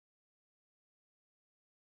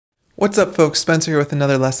What's up, folks? Spencer here with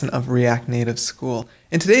another lesson of React Native School.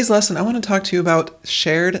 In today's lesson, I want to talk to you about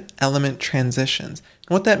shared element transitions.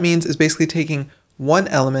 And what that means is basically taking one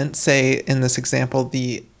element, say in this example,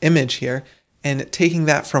 the image here, and taking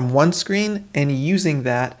that from one screen and using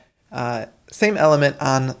that same element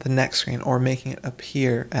on the next screen, or making it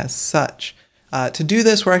appear as such. To do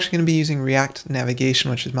this, we're actually going to be using React Navigation,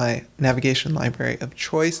 which is my navigation library of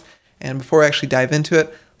choice. And before we actually dive into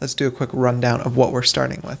it, let's do a quick rundown of what we're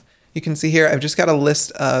starting with. You can see here, I've just got a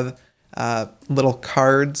list of little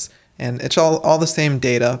cards, and it's all the same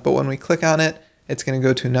data, but when we click on it, it's going to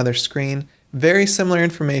go to another screen. Very similar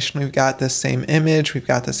information. We've got this same image, we've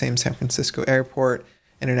got the same San Francisco Airport,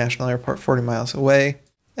 International Airport 40 miles away,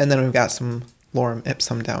 and then we've got some lorem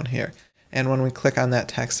ipsum down here. And when we click on that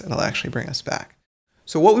text, it'll actually bring us back.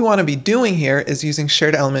 So what we want to be doing here is using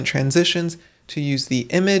shared element transitions to use the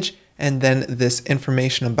image and then this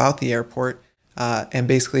information about the airport. And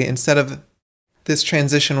basically, instead of this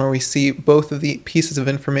transition where we see both of the pieces of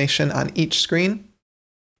information on each screen,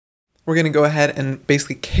 we're going to go ahead and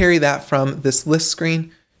basically carry that from this list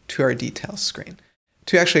screen to our details screen.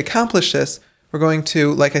 To actually accomplish this, we're going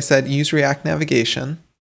to, like I said, use React Navigation.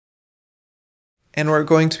 And we're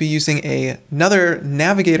going to be using another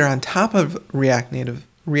navigator on top of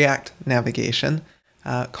React Navigation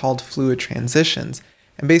called Fluid Transitions.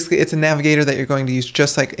 And basically, it's a navigator that you're going to use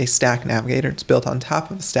just like a stack navigator. It's built on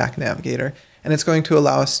top of a stack navigator, and it's going to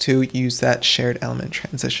allow us to use that shared element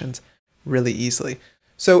transitions really easily.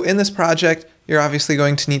 So in this project, you're obviously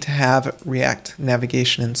going to need to have React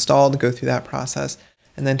Navigation installed to go through that process.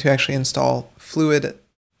 And then to actually install Fluid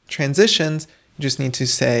Transitions, you just need to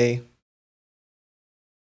say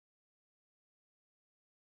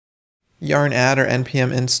yarn add or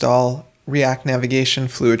npm install React Navigation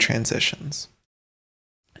Fluid Transitions.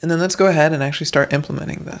 And then let's go ahead and actually start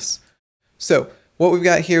implementing this. So what we've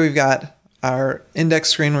got here, we've got our index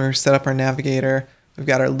screen where we set up our navigator. We've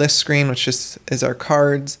got our list screen, which just is our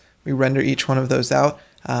cards. We render each one of those out.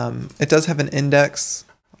 It does have an index.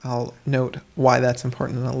 I'll note why that's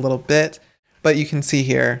important in a little bit. But you can see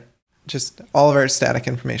here just all of our static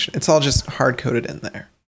information. It's all just hard-coded in there.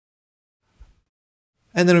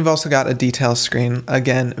 And then we've also got a details screen.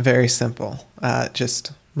 Again, very simple.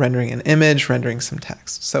 Just rendering an image, rendering some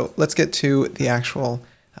text. So let's get to the actual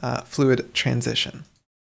fluid transition.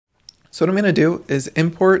 So what I'm going to do is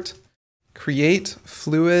import create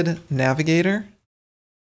fluid navigator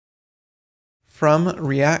from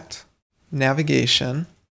React Navigation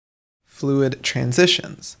fluid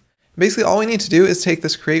transitions. Basically, all we need to do is take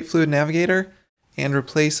this create fluid navigator and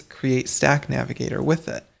replace create stack navigator with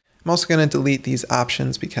it. I'm also going to delete these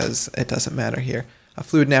options because it doesn't matter here. A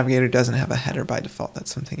fluid navigator doesn't have a header by default.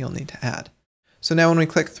 That's something you'll need to add. So now when we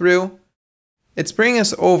click through, it's bringing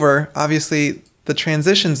us over. Obviously, the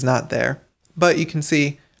transition's not there, but you can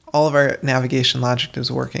see all of our navigation logic is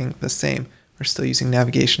working the same. We're still using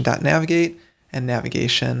navigation.navigate and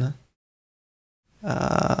navigation.pop.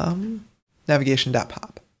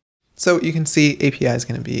 So you can see API is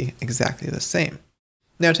going to be exactly the same.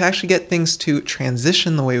 Now to actually get things to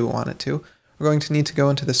transition the way we want it to, we're going to need to go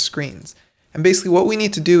into the screens. And basically what we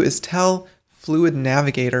need to do is tell Fluid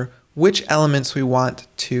Navigator which elements we want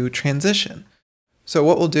to transition. So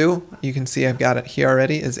what we'll do, you can see I've got it here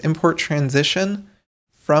already, is import transition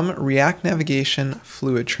from React Navigation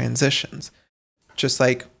Fluid Transitions. Just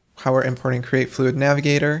like how we're importing create fluid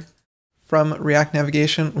navigator from React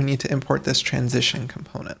Navigation, we need to import this transition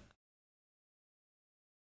component.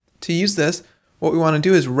 To use this, what we want to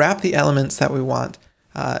do is wrap the elements that we want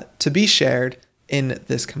to be shared in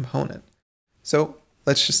this component. So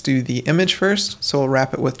let's just do the image first. So we'll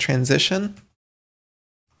wrap it with transition,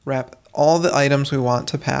 wrap all the items we want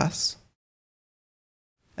to pass,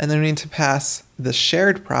 and then we need to pass the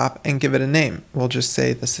shared prop and give it a name. We'll just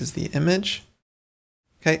say this is the image.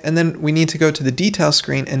 Okay, and then we need to go to the detail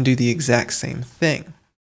screen and do the exact same thing.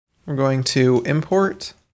 We're going to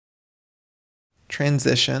import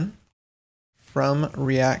transition from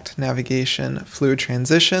React Navigation Fluid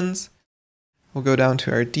Transitions. We'll go down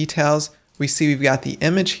to our details. We see we've got the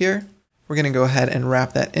image here. We're going to go ahead and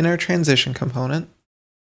wrap that in our transition component.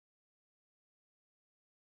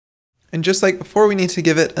 And just like before, we need to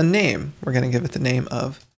give it a name. We're going to give it the name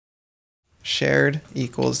of shared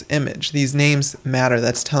equals image. These names matter.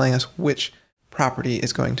 That's telling us which property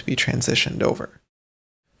is going to be transitioned over.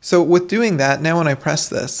 So with doing that, now when I press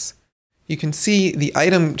this, you can see the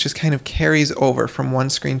item just kind of carries over from one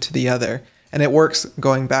screen to the other, and it works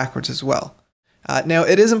going backwards as well. Now,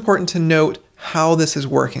 it is important to note how this is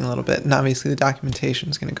working a little bit, and obviously the documentation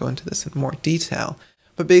is going to go into this in more detail,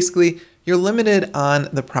 but basically you're limited on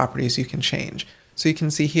the properties you can change. So you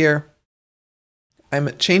can see here,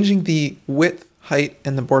 I'm changing the width, height,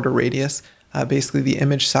 and the border radius. Basically, the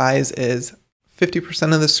image size is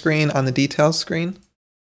 50% of the screen on the details screen,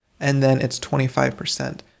 and then it's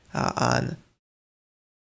 25% on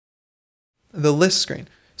the list screen.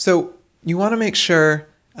 So you want to make sure,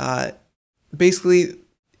 basically,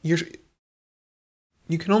 you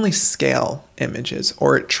can only scale images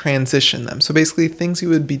or transition them. So basically, things you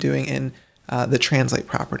would be doing in the translate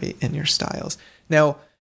property in your styles. Now,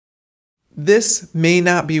 this may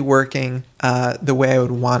not be working the way I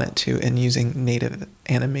would want it to in using native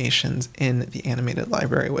animations in the animated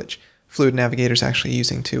library, which Fluid Navigator is actually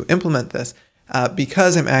using to implement this,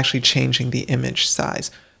 because I'm actually changing the image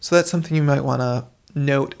size. So that's something you might want to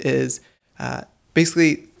note is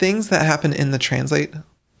basically things that happen in the translate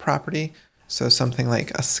property. So something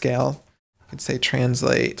like a scale, you could say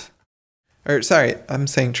translate, or sorry, I'm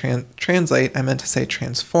saying translate, I meant to say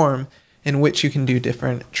transform, in which you can do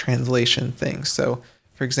different translation things. So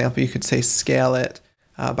for example, you could say scale it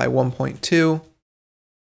by 1.2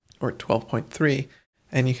 or 12.3,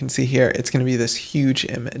 and you can see here it's going to be this huge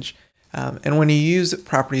image. And when you use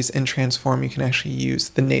properties in transform, you can actually use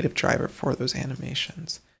the native driver for those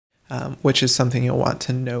animations, which is something you'll want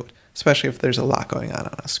to note, especially if there's a lot going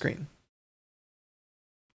on a screen.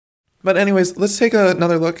 But anyways, let's take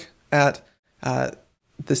another look at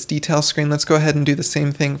this detail screen. Let's go ahead and do the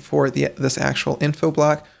same thing for this actual info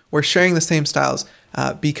block. We're sharing the same styles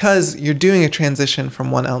because you're doing a transition from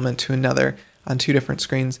one element to another on two different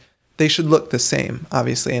screens. They should look the same,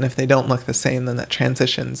 obviously, and if they don't look the same, then that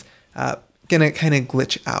transition's gonna kind of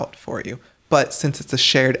glitch out for you. But since it's a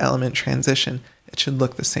shared element transition, it should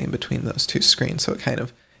look the same between those two screens, so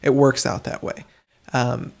it works out that way.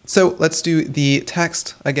 So let's do the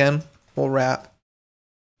text again. We'll wrap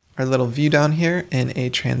our little view down here in a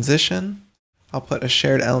transition. I'll put a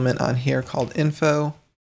shared element on here called info.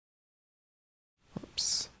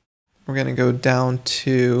 Oops. We're going to go down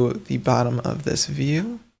to the bottom of this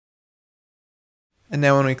view. And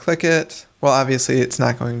now when we click it, well, obviously it's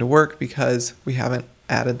not going to work because we haven't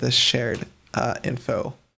added this shared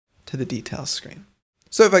info to the details screen.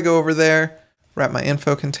 So if I go over there, wrap my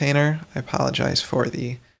info container, I apologize for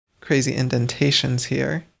the crazy indentations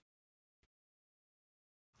here.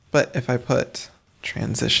 But if I put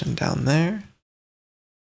transition down there,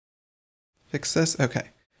 fix this, okay.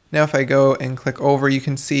 Now if I go and click over, you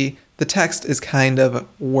can see the text is kind of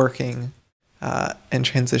working and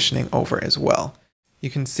transitioning over as well. You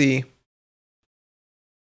can see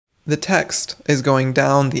the text is going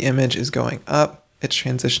down, the image is going up, it's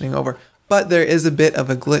transitioning over. But there is a bit of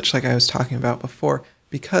a glitch like I was talking about before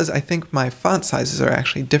because I think my font sizes are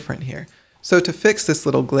actually different here. So to fix this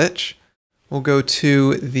little glitch, we'll go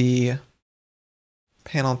to the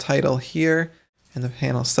panel title here and the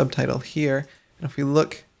panel subtitle here. And if we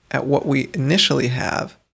look at what we initially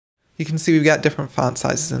have, you can see we've got different font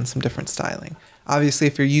sizes and some different styling. Obviously,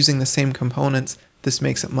 if you're using the same components, this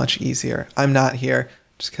makes it much easier. I'm not here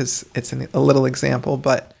just because it's a little example,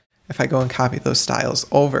 but if I go and copy those styles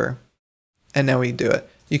over, and now we do it,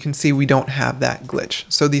 you can see we don't have that glitch.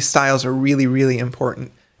 So these styles are really, really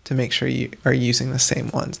important to make sure you are using the same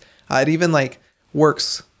ones. It even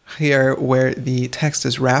works here where the text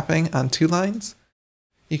is wrapping on two lines.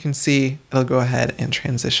 You can see it'll go ahead and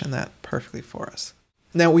transition that perfectly for us.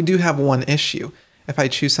 Now we do have one issue. If I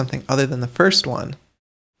choose something other than the first one,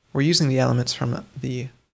 we're using the elements from the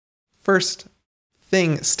first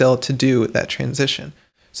thing still to do that transition.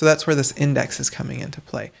 So that's where this index is coming into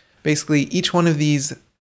play. Basically, each one of these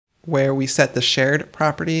where we set the shared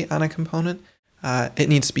property on a component, it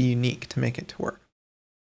needs to be unique to make it to work.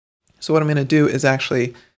 So what I'm going to do is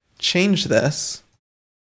actually change this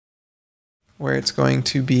where it's going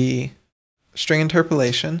to be string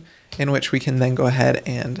interpolation, in which we can then go ahead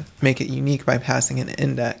and make it unique by passing an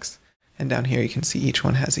index. And down here you can see each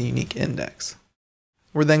one has a unique index.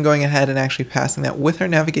 We're then going ahead and actually passing that with our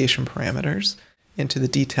navigation parameters into the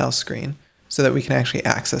detail screen so that we can actually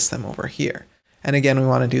access them over here. And again, we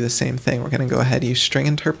want to do the same thing. We're going to go ahead and use string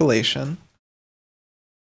interpolation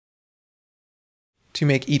to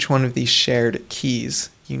make each one of these shared keys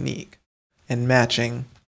unique and matching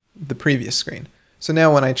the previous screen. So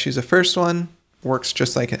now when I choose a first one, it works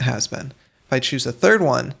just like it has been. If I choose a third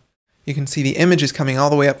one, you can see the image is coming all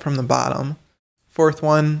the way up from the bottom. Fourth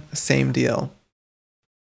one, same deal,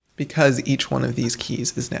 because each one of these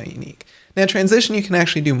keys is now unique. Now transition, you can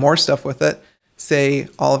actually do more stuff with it. Say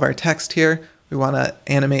all of our text here, we want to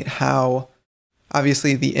animate how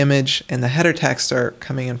obviously the image and the header text are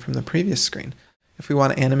coming in from the previous screen. If we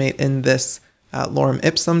want to animate in this lorem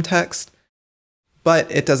ipsum text,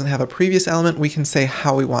 but it doesn't have a previous element, we can say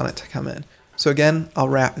how we want it to come in. So again, I'll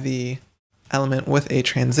wrap the element with a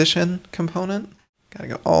transition component. Gotta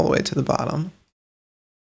go all the way to the bottom.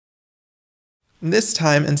 And this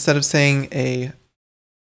time, instead of saying a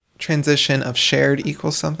transition of shared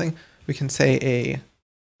equals something, we can say a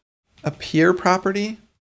appear property.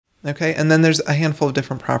 Okay, and then there's a handful of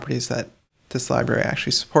different properties that this library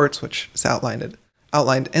actually supports, which is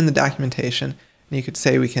outlined in the documentation. And you could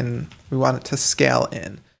say we want it to scale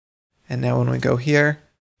in. And now when we go here,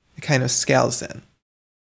 it kind of scales in.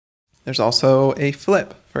 There's also a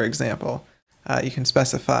flip, for example. You can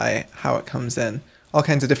specify how it comes in, all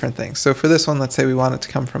kinds of different things. So for this one, let's say we want it to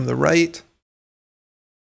come from the right.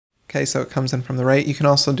 Okay, so it comes in from the right. You can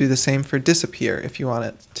also do the same for disappear. If you want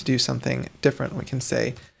it to do something different, we can say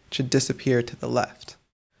it should disappear to the left.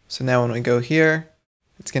 So now when we go here,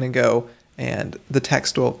 it's going to go and the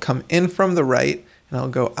text will come in from the right and it'll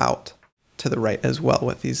go out to the right as well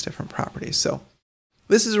with these different properties. So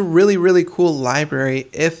this is a really, really cool library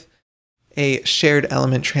if a shared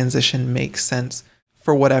element transition makes sense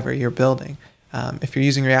for whatever you're building. If you're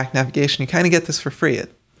using React Navigation, you kind of get this for free.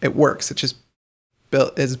 It works. It just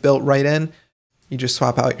is built right in. You just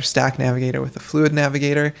swap out your stack navigator with the fluid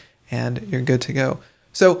navigator and you're good to go.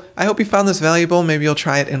 So I hope you found this valuable. Maybe you'll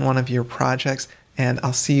try it in one of your projects, and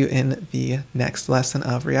I'll see you in the next lesson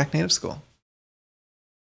of React Native School.